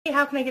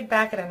How can I get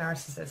back at a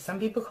narcissist? Some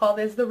people call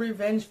this the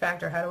revenge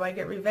factor. How do I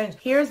get revenge?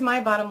 Here's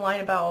my bottom line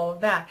about all of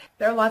that.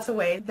 There are lots of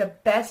ways. The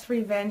best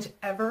revenge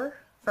ever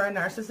for a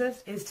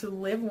narcissist is to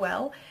live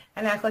well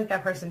and act like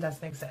that person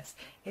doesn't exist.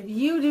 If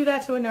you do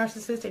that to a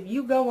narcissist, if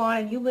you go on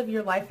and you live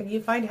your life and you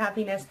find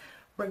happiness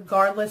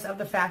regardless of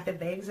the fact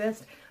that they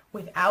exist,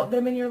 without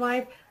them in your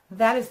life,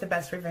 that is the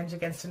best revenge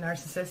against a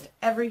narcissist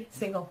every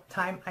single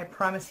time. I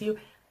promise you.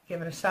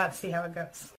 Give it a shot, see how it goes.